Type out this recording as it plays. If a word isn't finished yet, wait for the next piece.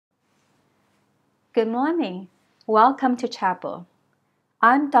Good morning. Welcome to chapel.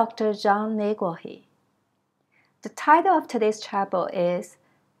 I'm Dr. Zhang-Negrerie. The title of today's chapel is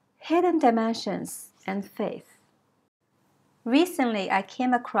Hidden Dimensions and Faith. Recently, I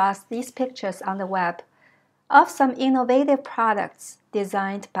came across these pictures on the web of some innovative products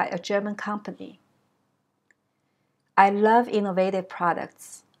designed by a German company. I love innovative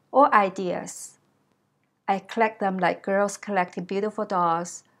products or ideas. I collect them like girls collecting beautiful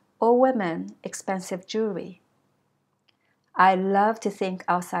dolls or women expensive jewelry. I love to think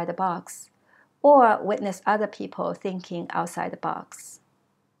outside the box or witness other people thinking outside the box.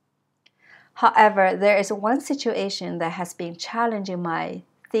 However, there is one situation that has been challenging my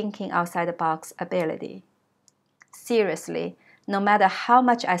thinking outside the box ability. Seriously, no matter how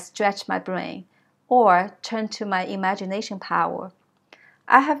much I stretch my brain or turn to my imagination power,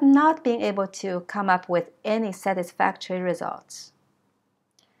 I have not been able to come up with any satisfactory results.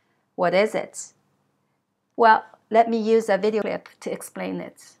 What is it? Well, let me use a video clip to explain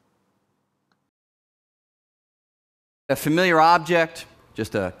it. A familiar object,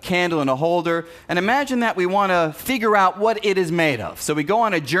 just a candle and a holder, and imagine that we want to figure out what it is made of. So we go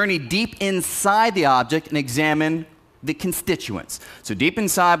on a journey deep inside the object and examine the constituents. So deep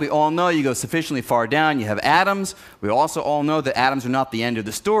inside, we all know you go sufficiently far down, you have atoms. We also all know that atoms are not the end of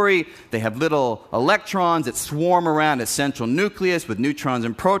the story. They have little electrons that swarm around a central nucleus with neutrons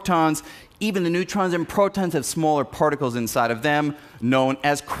and protons. Even the neutrons and protons have smaller particles inside of them, known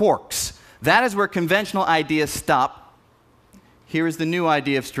as quarks. That is where conventional ideas stop. Here is the new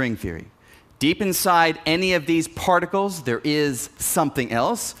idea of string theory. Deep inside any of these particles, there is something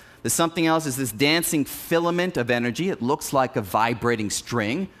else. The something else is this dancing filament of energy. It looks like a vibrating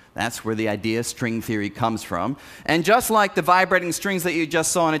string. That's where the idea string theory comes from. And just like the vibrating strings that you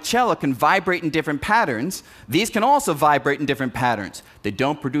just saw in a cello can vibrate in different patterns, these can also vibrate in different patterns. They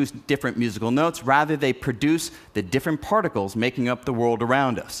don't produce different musical notes. Rather, they produce the different particles making up the world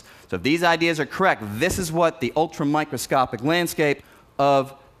around us. So if these ideas are correct, this is what the ultramicroscopic landscape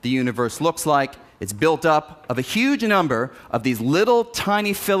of the universe looks like. It's built up of a huge number of these little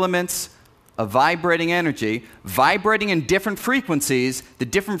tiny filaments of vibrating energy, vibrating in different frequencies. The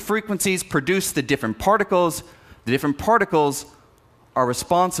different frequencies produce the different particles. The different particles are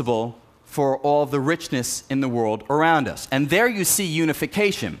responsible for all the richness in the world around us. And there you see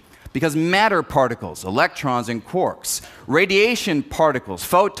unification, because matter particles, electrons and quarks, radiation particles,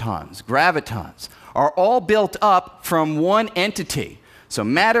 photons, gravitons, are all built up from one entity. So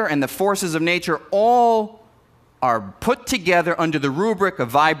matter and the forces of nature all are put together under the rubric of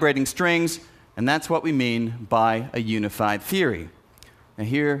vibrating strings, and that's what we mean by a unified theory. Now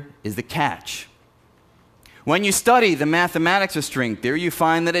here is the catch. When you study the mathematics of string theory, you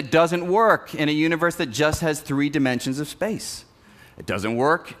find that it doesn't work in a universe that just has 3 dimensions of space. It doesn't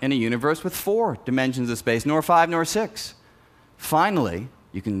work in a universe with 4 dimensions of space, nor 5 nor 6. Finally,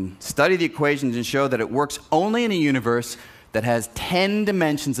 you can study the equations and show that it works only in a universe that has 10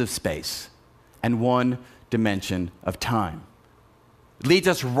 dimensions of space and 1 dimension of time. It leads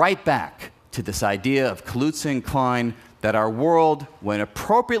us right back to this idea of Kaluza and Klein that our world, when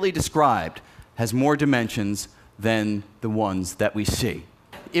appropriately described, has more dimensions than the ones that we see.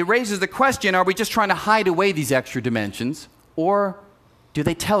 It raises the question, are we just trying to hide away these extra dimensions, or do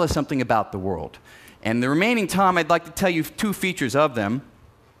they tell us something about the world? And the remaining time, I'd like to tell you 2 features of them.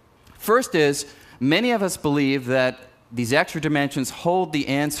 First is, many of us believe that these extra dimensions hold the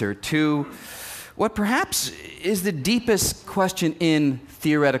answer to what perhaps is the deepest question in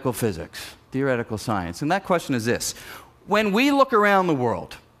theoretical physics, theoretical science. And that question is this. When we look around the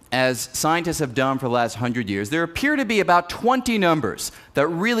world, as scientists have done for the last 100 years, there appear to be about 20 numbers that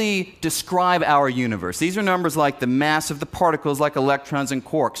really describe our universe. These are numbers like the mass of the particles, like electrons and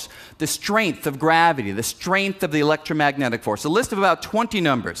quarks, the strength of gravity, the strength of the electromagnetic force, a list of about 20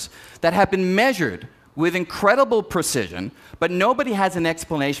 numbers that have been measured with incredible precision, but nobody has an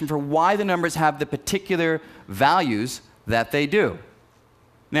explanation for why the numbers have the particular values that they do.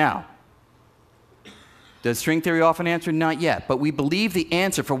 Now, does string theory often answer? Not yet. But we believe the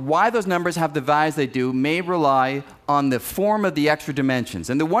answer for why those numbers have the values they do may rely on the form of the extra dimensions.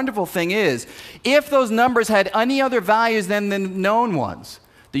 And the wonderful thing is, if those numbers had any other values than the known ones,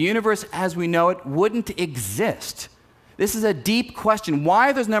 the universe as we know it wouldn't exist. This is a deep question. Why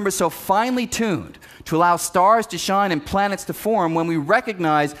are those numbers so finely tuned to allow stars to shine and planets to form when we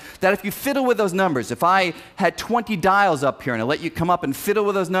recognize that if you fiddle with those numbers, if I had 20 dials up here and I let you come up and fiddle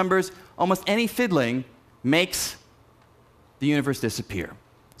with those numbers, almost any fiddling makes the universe disappear.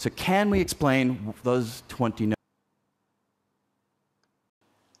 So can we explain those 20 numbers?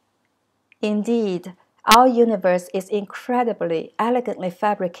 Indeed, our universe is incredibly elegantly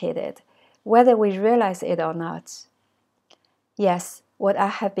fabricated whether we realize it or not. Yes, what I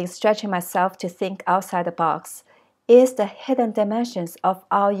have been stretching myself to think outside the box is the hidden dimensions of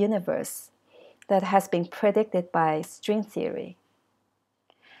our universe that has been predicted by string theory.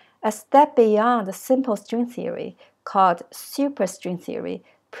 A step beyond the simple string theory, called superstring theory,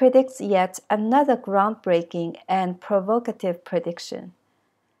 predicts yet another groundbreaking and provocative prediction.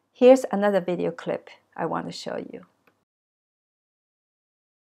 Here's another video clip I want to show you.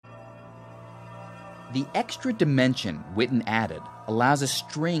 The extra dimension Witten added allows a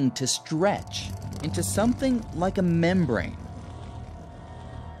string to stretch into something like a membrane,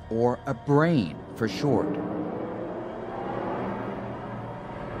 or a brain for short.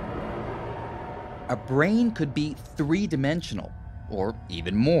 A brain could be three-dimensional, or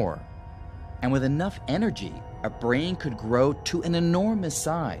even more. And with enough energy, a brain could grow to an enormous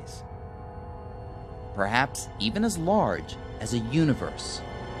size, perhaps even as large as a universe.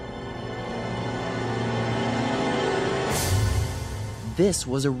 This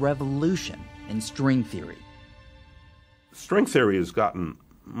was a revolution in string theory. String theory has gotten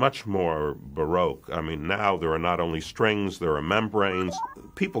much more baroque. I mean, now there are not only strings, there are membranes.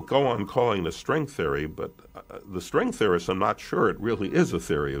 People go on calling it string theory, but the string theorists are not sure it really is a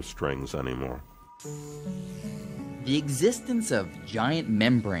theory of strings anymore. The existence of giant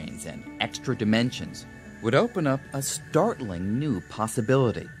membranes and extra dimensions would open up a startling new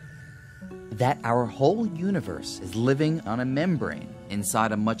possibility. That our whole universe is living on a membrane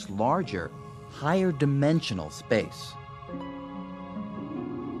inside a much larger, higher dimensional space.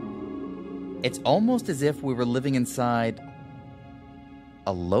 It's almost as if we were living inside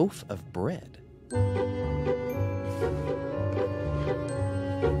a loaf of bread.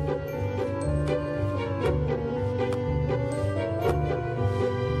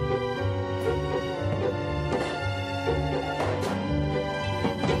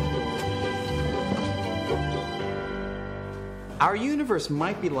 Our universe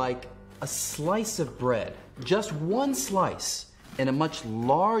might be like a slice of bread, just one slice in a much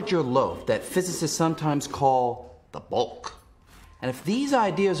larger loaf that physicists sometimes call the bulk. And if these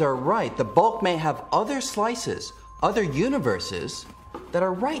ideas are right, the bulk may have other slices, other universes that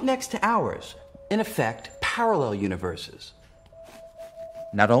are right next to ours, in effect, parallel universes.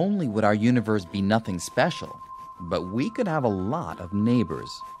 Not only would our universe be nothing special, but we could have a lot of neighbors.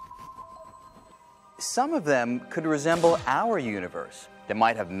 Some of them could resemble our universe. They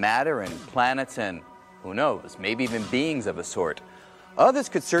might have matter and planets and, who knows, maybe even beings of a sort. Others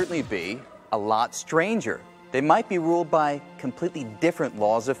could certainly be a lot stranger. They might be ruled by completely different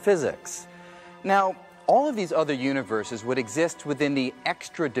laws of physics. Now, all of these other universes would exist within the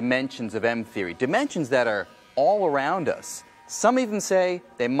extra dimensions of M-theory, dimensions that are all around us. Some even say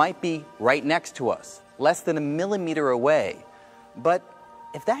they might be right next to us, less than a millimeter away. But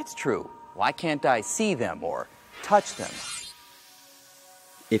if that's true, why can't I see them or touch them?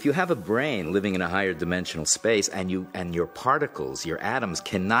 If you have a brain living in a higher dimensional space and your particles, your atoms,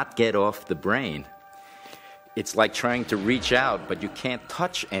 cannot get off the brain, it's like trying to reach out, but you can't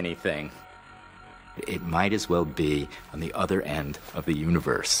touch anything. It might as well be on the other end of the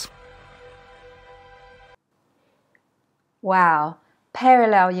universe. Wow,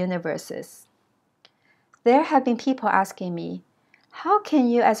 parallel universes. There have been people asking me, how can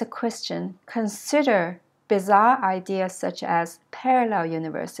you as a Christian consider bizarre ideas such as parallel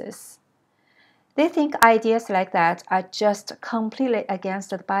universes? They think ideas like that are just completely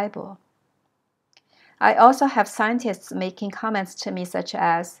against the Bible. I also have scientists making comments to me such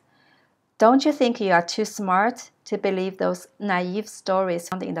as, don't you think you are too smart to believe those naive stories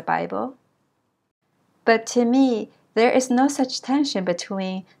found in the Bible? But to me, there is no such tension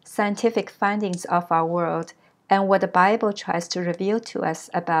between scientific findings of our world and what the Bible tries to reveal to us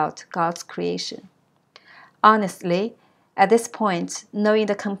about God's creation. Honestly, at this point, knowing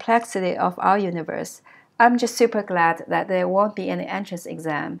the complexity of our universe, I'm just super glad that there won't be any entrance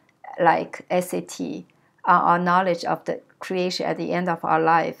exam like SAT on our knowledge of the creation at the end of our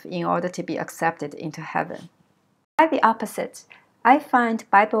life in order to be accepted into heaven. Quite the opposite, I find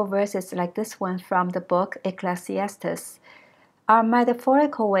Bible verses like this one from the book Ecclesiastes are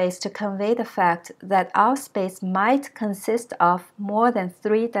metaphorical ways to convey the fact that our space might consist of more than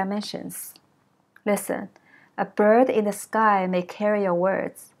 3 dimensions. Listen, a bird in the sky may carry your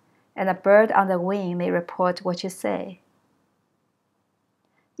words, and a bird on the wing may report what you say.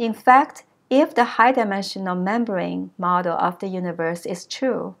 In fact, if the high-dimensional membrane model of the universe is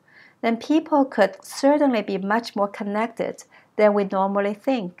true, then people could certainly be much more connected than we normally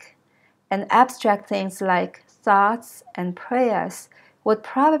think. And abstract things like thoughts and prayers would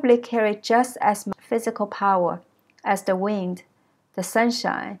probably carry just as much physical power as the wind, the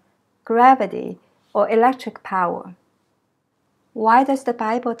sunshine, gravity, or electric power. Why does the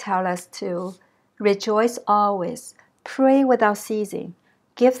Bible tell us to rejoice always, pray without ceasing,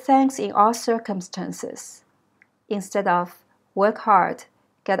 give thanks in all circumstances, instead of work hard,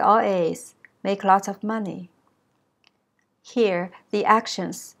 get all A's, make lots of money? Here, the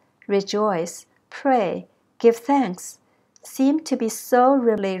actions, rejoice, pray, give thanks, seem to be so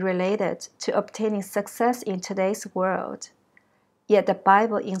really related to obtaining success in today's world, yet the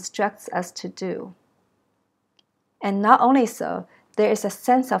Bible instructs us to do. And not only so, there is a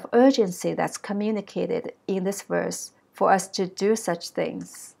sense of urgency that's communicated in this verse for us to do such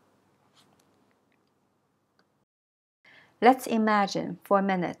things. Let's imagine for a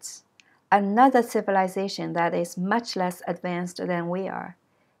minute another civilization that is much less advanced than we are,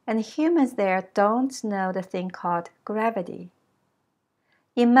 and humans there don't know the thing called gravity.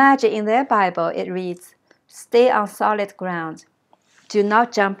 Imagine in their Bible it reads, "Stay on solid ground. Do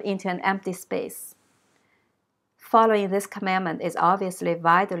not jump into an empty space." Following this commandment is obviously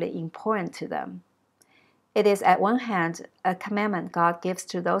vitally important to them. It is, at one hand, a commandment God gives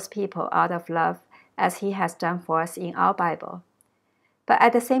to those people out of love, as He has done for us in our Bible. But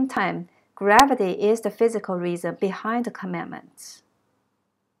at the same time, gravity is the physical reason behind the commandment.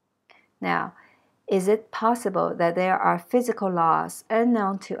 Now, is it possible that there are physical laws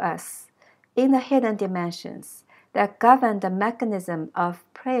unknown to us in the hidden dimensions that govern the mechanism of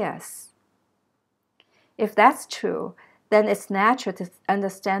prayers? If that's true, then it's natural to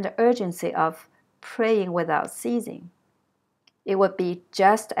understand the urgency of praying without ceasing. It would be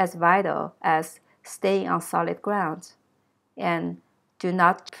just as vital as staying on solid ground and do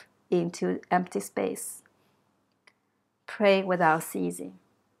not into empty space. Pray without ceasing.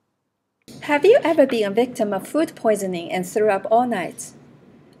 Have you ever been a victim of food poisoning and threw up all night?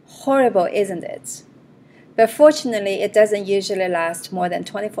 Horrible, isn't it? But fortunately, it doesn't usually last more than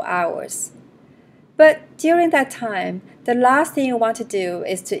 24 hours. But during that time, the last thing you want to do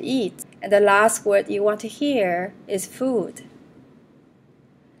is to eat, and the last word you want to hear is food.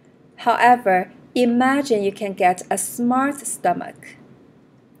 However, imagine you can get a smart stomach.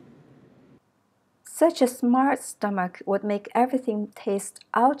 Such a smart stomach would make everything taste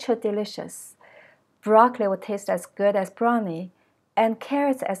ultra delicious. Broccoli would taste as good as brownie, and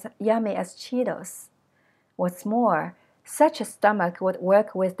carrots as yummy as Cheetos. What's more, such a stomach would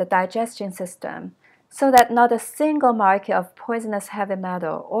work with the digestion system, so that not a single molecule of poisonous heavy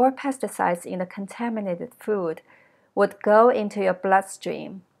metal or pesticides in the contaminated food would go into your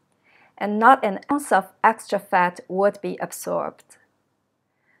bloodstream, and not an ounce of extra fat would be absorbed.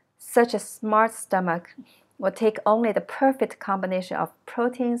 Such a smart stomach will take only the perfect combination of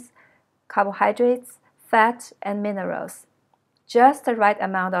proteins, carbohydrates, fat, and minerals, just the right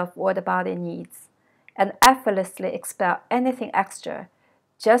amount of what the body needs, and effortlessly expel anything extra,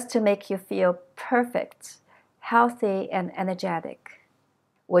 just to make you feel perfect, healthy, and energetic.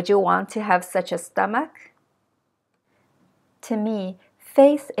 Would you want to have such a stomach? To me,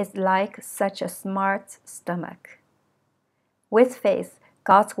 faith is like such a smart stomach. With faith,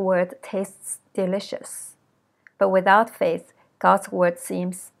 God's word tastes delicious. But without faith, God's word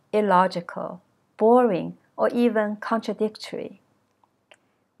seems illogical, boring, or even contradictory.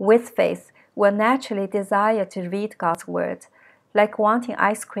 With faith, we'll naturally desire to read God's word, like wanting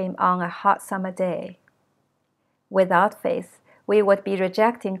ice cream on a hot summer day. Without faith, we would be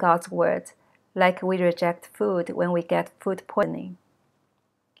rejecting God's word, like we reject food when we get food poisoning.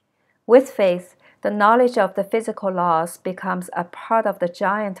 With faith, the knowledge of the physical laws becomes a part of the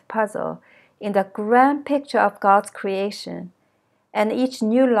giant puzzle in the grand picture of God's creation, and each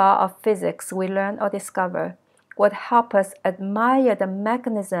new law of physics we learn or discover would help us admire the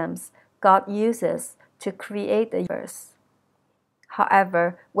mechanisms God uses to create the universe.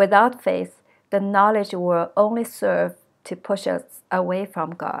 However, without faith, the knowledge will only serve to push us away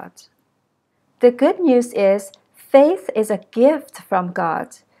from God. The good news is, faith is a gift from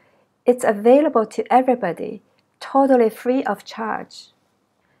God. It's available to everybody, totally free of charge.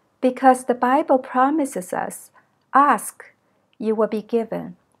 Because the Bible promises us, ask, you will be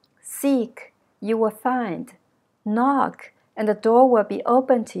given. Seek, you will find. Knock, and the door will be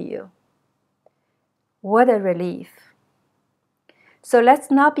open to you. What a relief. So let's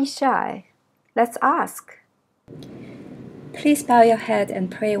not be shy. Let's ask. Please bow your head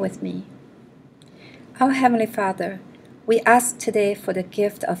and pray with me. Our Heavenly Father, we ask today for the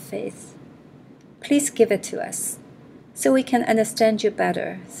gift of faith. Please give it to us, so we can understand you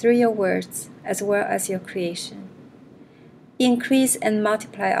better through your words as well as your creation. Increase and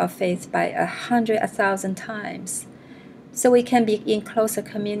multiply our faith by 100, 1,000 times, so we can be in closer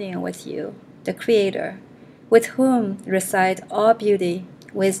communion with you, the Creator, with whom reside all beauty,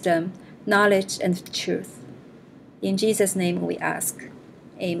 wisdom, knowledge, and truth. In Jesus' name we ask.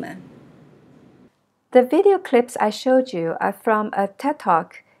 Amen. The video clips I showed you are from a TED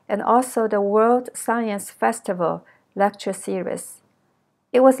Talk and also the World Science Festival lecture series.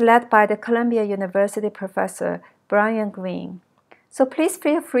 It was led by the Columbia University professor Brian Greene, so please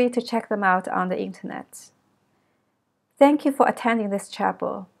feel free to check them out on the internet. Thank you for attending this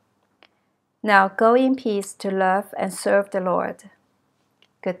chapel. Now go in peace to love and serve the Lord.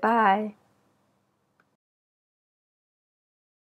 Goodbye.